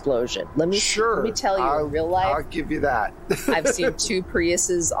in an explosion. Let me tell you, in real life, I'll give you that. I've seen 2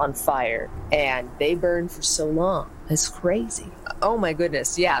 Priuses on fire, and they burn for so long. It's crazy. Oh my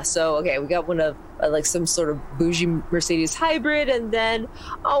goodness. Yeah. So, okay, we got one of some sort of bougie Mercedes hybrid, and then,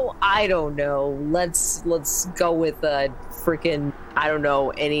 I don't know. Let's go with a freaking, I don't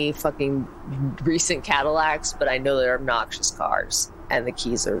know, any fucking recent Cadillacs, but I know they're obnoxious cars, and the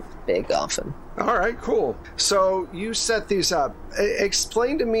keys are big often. All right, cool. So you set these up.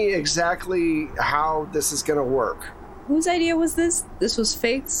 Explain to me exactly how this is going to work. Whose idea was this? This was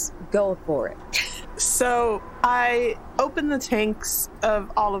Faith's. Go for it. So I open the tanks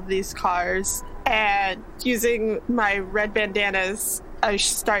of all of these cars, and using my red bandanas, I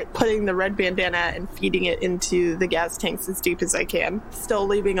start putting the red bandana and feeding it into the gas tanks as deep as I can, still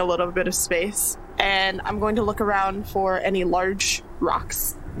leaving a little bit of space. And I'm going to look around for any large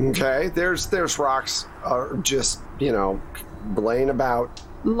rocks. Okay, there's rocks just, laying about.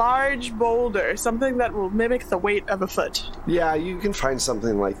 Large boulder, something that will mimic the weight of a foot. Yeah, you can find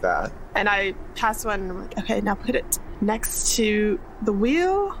something like that. And I pass one, and I'm like, okay, now put it next to the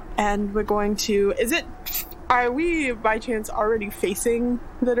wheel, and we're going to... Are we, by chance, already facing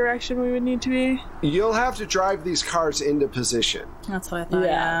the direction we would need to be? You'll have to drive these cars into position. That's what I thought,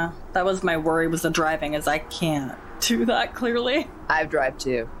 yeah. That was my worry, was the driving, is I can't do that clearly. I have drive,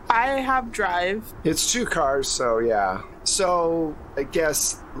 too. I have drive. It's 2 cars, so yeah. So I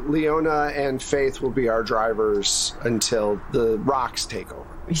guess Leona and Faith will be our drivers until the rocks take over.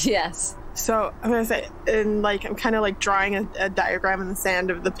 Yes. So I'm going to say, and I'm kind of drawing a diagram in the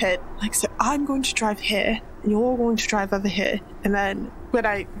sand of the pit. So I'm going to drive here, and you're going to drive over here. And then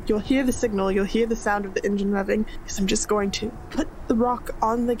you'll hear the signal, you'll hear the sound of the engine revving, because I'm just going to put the rock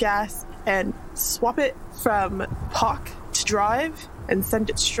on the gas and swap it from park to drive and send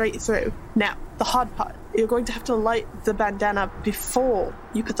it straight through. Now, the hard part, you're going to have to light the bandana before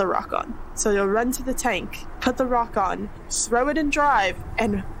you put the rock on. So you'll run to the tank, put the rock on, throw it in drive,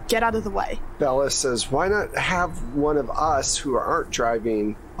 and get out of the way. Bella says, why not have one of us who aren't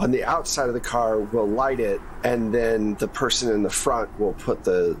driving on the outside of the car will light it, and then the person in the front will put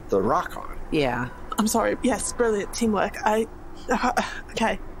the rock on. Yeah. I'm sorry. Yes, brilliant. Teamwork.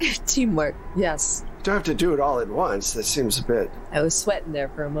 Okay. Teamwork. Yes. Don't have to do it all at once. That seems a bit... I was sweating there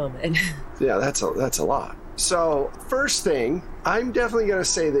for a moment. Yeah, that's a lot. So, first thing, I'm definitely going to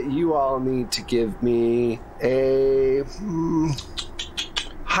say that you all need to give me a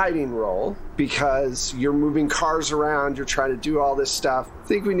hiding roll because you're moving cars around, you're trying to do all this stuff. I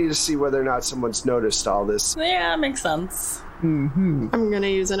think we need to see whether or not someone's noticed all this. Yeah, makes sense. I'm going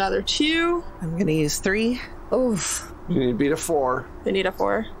to use another 2. I'm going to use 3. Oof. You need to beat a 4. I need a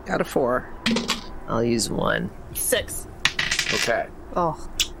 4. Got a 4. I'll use 1. 6. Okay. Oh,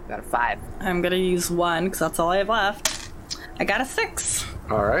 got a 5. I'm gonna use 1 because that's all I have left. I got a 6.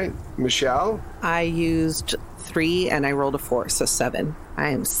 All right. Michelle? I used 3 and I rolled a 4, so 7. I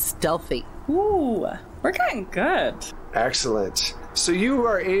am stealthy. Ooh, we're getting good. Excellent. So you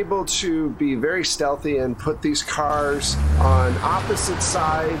are able to be very stealthy and put these cars on opposite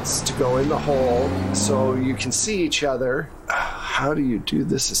sides to go in the hole so you can see each other. How do you do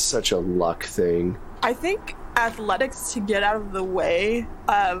this? Is such a luck thing. I think athletics to get out of the way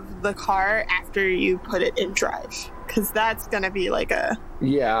of the car after you put it in drive. Because that's going to be like a...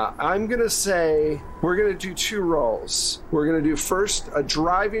 Yeah, I'm going to say we're going to do 2 rolls. We're going to do first a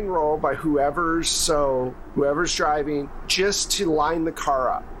driving roll by whoever's driving, just to line the car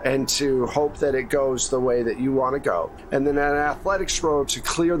up and to hope that it goes the way that you want to go. And then an athletics roll to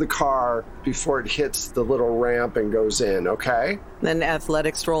clear the car before it hits the little ramp and goes in, okay? Then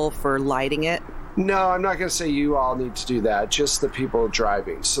athletics roll for lighting it. No, I'm not going to say you all need to do that, just the people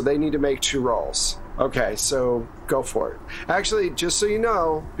driving. So they need to make 2 rolls. Okay, so go for it. Actually, just so you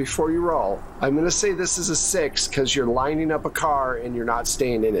know, before you roll, I'm going to say this is a 6 because you're lining up a car and you're not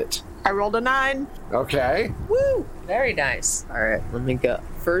staying in it. I rolled a 9. Okay. Woo! Very nice. All right, let me go.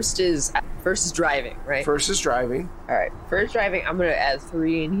 First is driving, right? First is driving. All right, first driving. I'm going to add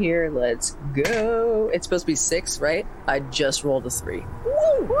 3 in here. Let's go. It's supposed to be 6, right? I just rolled a 3.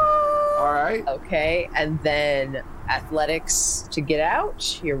 Woo! All right. Okay, and then athletics to get out.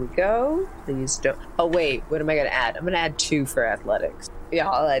 Here we go. Please don't. Oh, wait. What am I going to add? I'm going to add 2 for athletics. Yeah,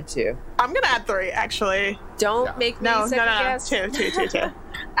 I'll add 2. I'm going to add 3, actually. Don't make me second guess. 2.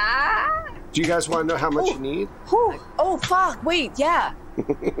 Ah! Do you guys want to know how much you need? Oh, fuck. Wait, yeah.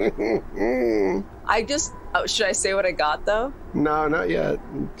 I just... Oh, should I say what I got, though? No, not yet.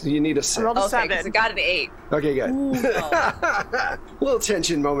 You need a 6. I rolled a Okay, 7. because I got an 8. Okay, good. Little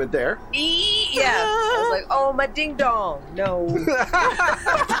tension moment there. Yeah. I was like, oh, my ding dong. No.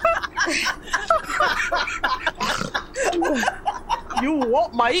 You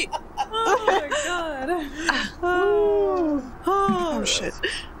what, mate? Oh my god. Oh, shit.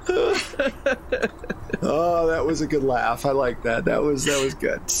 Oh, that was a good laugh. I like that. That was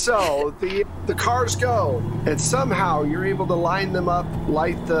good. So the cars go, and somehow you're able to line them up,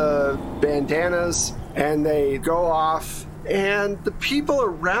 light the bandanas, and they go off. And the people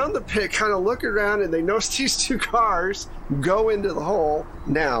around the pit kind of look around, and they notice these 2 cars go into the hole.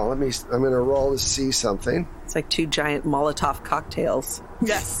 Now, I'm going to roll to see something. It's like 2 giant Molotov cocktails.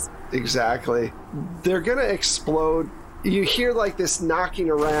 Yes. Exactly. They're going to explode. You hear like this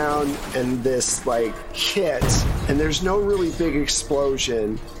knocking around and this like hit, and there's no really big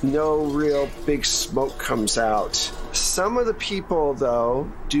explosion. No real big smoke comes out. Some of the people,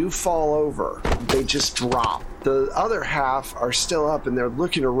 though, do fall over. They just drop. The other half are still up, and they're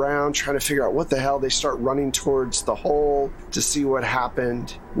looking around, trying to figure out what the hell. They start running towards the hole to see what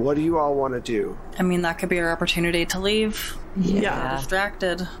happened. What do you all want to do? I mean, that could be our opportunity to leave. Yeah.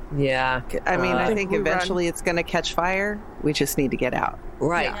 Distracted. Yeah. I mean, I think we eventually it's going to catch fire. We just need to get out.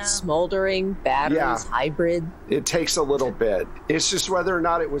 Right. Yeah. Smoldering, batteries, Yeah. hybrid. It takes a little bit. It's just whether or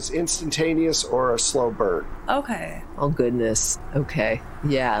not it was instantaneous or a slow burn. Okay. Oh, goodness. Okay.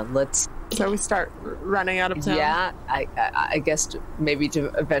 Yeah, let's... So we start running out of town. Yeah, I guess maybe to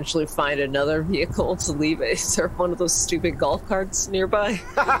eventually find another vehicle to leave. Is there one of those stupid golf carts nearby?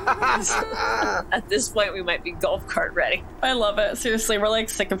 At this point, we might be golf cart ready. I love it. Seriously, we're like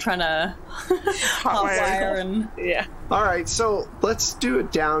sick of trying to hot wire and... Yeah. All right, so let's do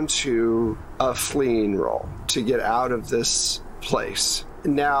it down to a fleeing roll to get out of this place.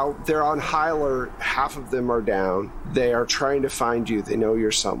 Now, they're on high alert. Half of them are down. They are trying to find you. They know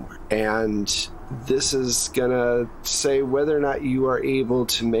you're somewhere. And this is going to say whether or not you are able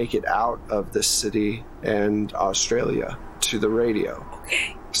to make it out of the city and Australia to the radio.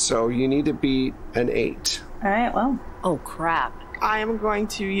 Okay. So you need to beat an 8. All right, well. Oh, crap. I am going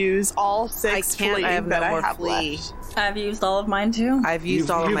to use all 6 flee I have that no I more have flee. left. I've used all of mine too. I've used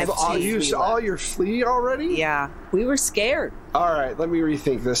all of my flee. Used all your flee already? Yeah. We were scared. All right, let me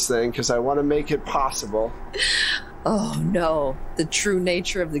rethink this thing because I want to make it possible. Oh no, the true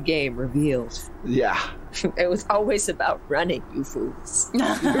nature of the game revealed. Yeah. It was always about running, you fools.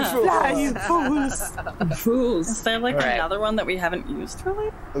 Yeah, you fools. Fools. Is there like All right. another one that we haven't used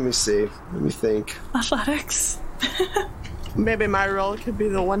really? Let me see. Let me think. Athletics. Maybe my role could be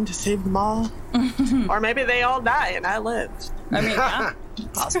the one to save them all. Or maybe they all die and I live. I mean, yeah.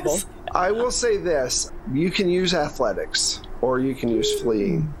 Possible. I will say this. You can use athletics or you can use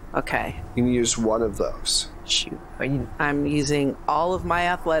fleeing. Okay. You can use one of those. Shoot. I'm using all of my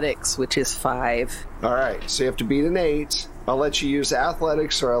athletics, which is 5. All right. So you have to beat an 8. I'll let you use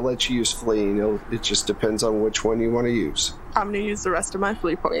athletics or I'll let you use fleeing. It just depends on which one you want to use. I'm going to use the rest of my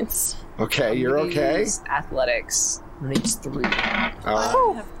flee points. Okay, you're okay? Use athletics. I'm gonna use 3.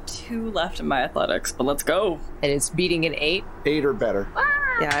 I have 2 left in my athletics, but let's go. And it's beating an 8. 8 or better.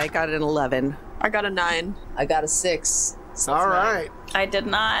 Yeah, I got an 11. I got a 9. I got a 6. So All that's right. I did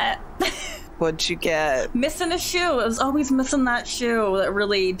not. What'd you get? Missing a shoe. I was always missing that shoe. That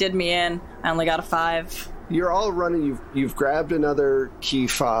really did me in. I only got a 5. You're all running. You've grabbed another key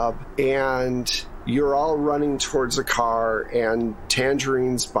fob, and you're all running towards a car, and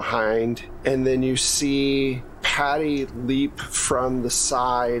Tangerine's behind. And then you see Patty leap from the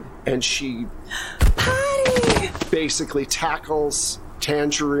side, and she basically tackles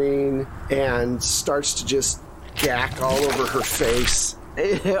Tangerine and starts to just gack all over her face.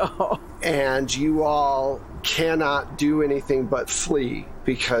 Ew. And you all cannot do anything but flee,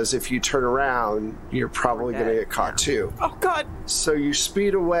 because if you turn around, you're probably going to get caught too. Oh, God. So you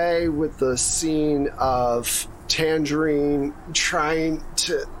speed away with the scene of Tangerine trying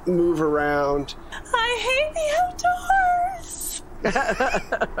to move around. I hate the outdoors.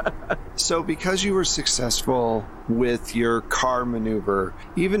 So because you were successful with your car maneuver,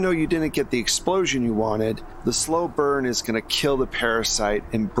 even though you didn't get the explosion you wanted, the slow burn is going to kill the parasite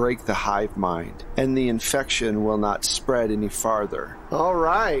and break the hive mind, and the infection will not spread any farther. All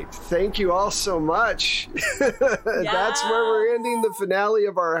right. Thank you all so much. That's where we're ending the finale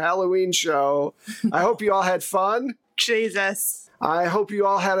of our Halloween show. I hope you all had fun. Jesus. I hope you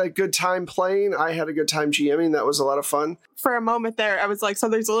all had a good time playing. I had a good time GMing. That was a lot of fun. For a moment there, I was like, so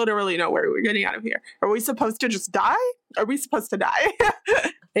there's literally no way we're getting out of here. Are we supposed to just die? Are we supposed to die?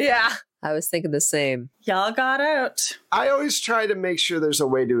 Yeah. I was thinking the same. Y'all got out. I always try to make sure there's a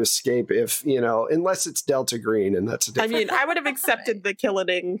way to escape if, unless it's Delta Green, and that's a I different. mean, I would have accepted the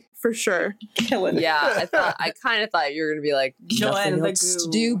killing for sure. Killing. Yeah, I kind of thought you were going to be like, Join nothing the else to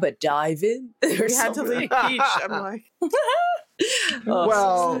goo. do but dive in. We had to leave Peach. I'm like,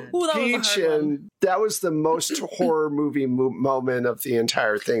 Well, Ooh, that was a Peach, hard one. and that was the most horror movie moment of the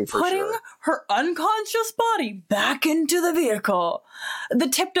entire thing for Putting sure. her unconscious body back into the vehicle, the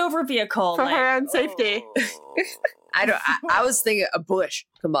tipped over vehicle, for her own safety. I was thinking a bush.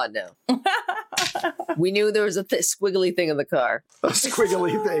 Come on now. We knew there was a squiggly thing in the car. A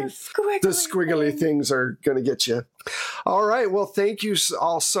squiggly thing. The squiggly things are going to get you. All right. Well, thank you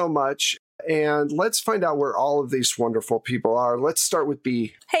all so much. And let's find out where all of these wonderful people are. Let's start with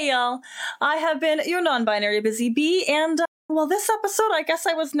B. Hey y'all, I have been your non-binary busy bee, and well, this episode, I guess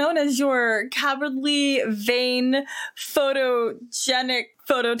I was known as your cowardly, vain, photogenic,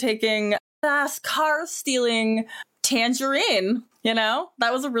 photo-taking, ass car-stealing Tangerine. You know,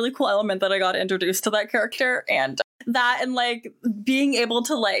 that was a really cool element that I got introduced to that character, and that and like being able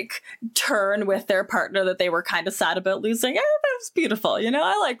to like turn with their partner that they were kind of sad about losing. That was beautiful. You know,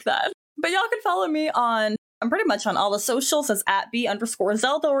 I liked that. But y'all can follow me I'm pretty much on all the socials as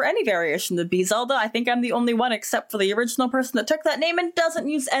 @B_Zelda or any variation of B Zelda. I think I'm the only one except for the original person that took that name and doesn't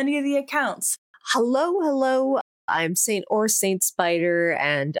use any of the accounts. Hello. I'm Saint Spider,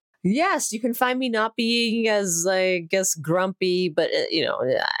 and yes, you can find me not being as, I guess, grumpy, but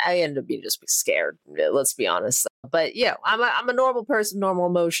I end up being just scared. Let's be honest. But yeah, I'm a normal person, normal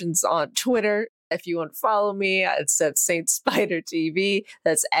emotions on Twitter. If you want to follow me, it's at Saint Spider TV.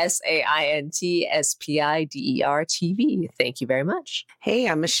 That's SAINTSPIDER TV. Thank you very much. Hey,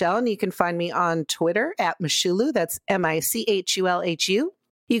 I'm Michelle, and you can find me on Twitter @Michulu. That's MICHULHU.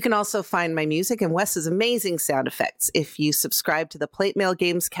 You can also find my music and Wes's amazing sound effects if you subscribe to the Plate Mail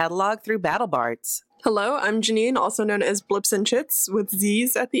Games catalog through BattleBards. Hello, I'm Janine, also known as Blips and Chits with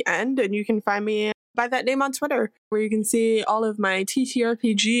Z's at the end, and you can find me by that name on Twitter, where you can see all of my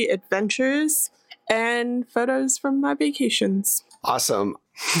TTRPG adventures and photos from my vacations. Awesome.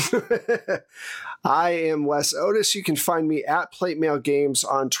 I am Wes Otis. You can find me at Plate Mail Games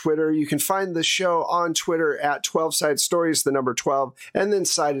on Twitter. You can find the show on Twitter at 12 Sided Stories, the number 12, and then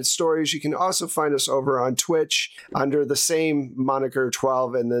Sided Stories. You can also find us over on Twitch under the same moniker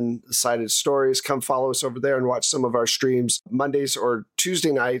 12 and then Sided Stories. Come follow us over there and watch some of our streams Mondays or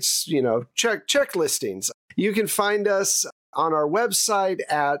Tuesday nights. Check listings. You can find us on our website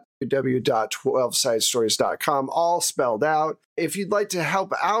at www.12sidestories.com, all spelled out. If you'd like to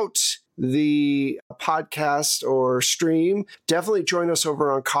help out the podcast or stream, definitely join us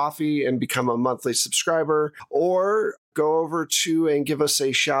over on Coffee and become a monthly subscriber, or go over to and give us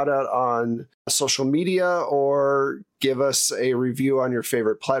a shout out on social media, or give us a review on your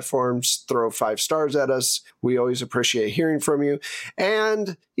favorite platforms. Throw 5 stars at us. We always appreciate hearing from you.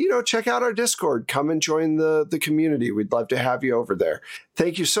 And, check out our Discord. Come and join the community. We'd love to have you over there.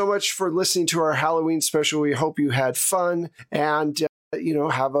 Thank you so much for listening to our Halloween special. We hope you had fun and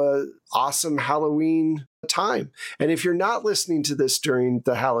have a awesome Halloween time. And if you're not listening to this during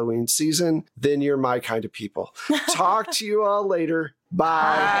the Halloween season, then you're my kind of people. Talk to you all later.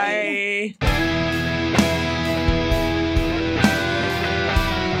 Bye. Bye.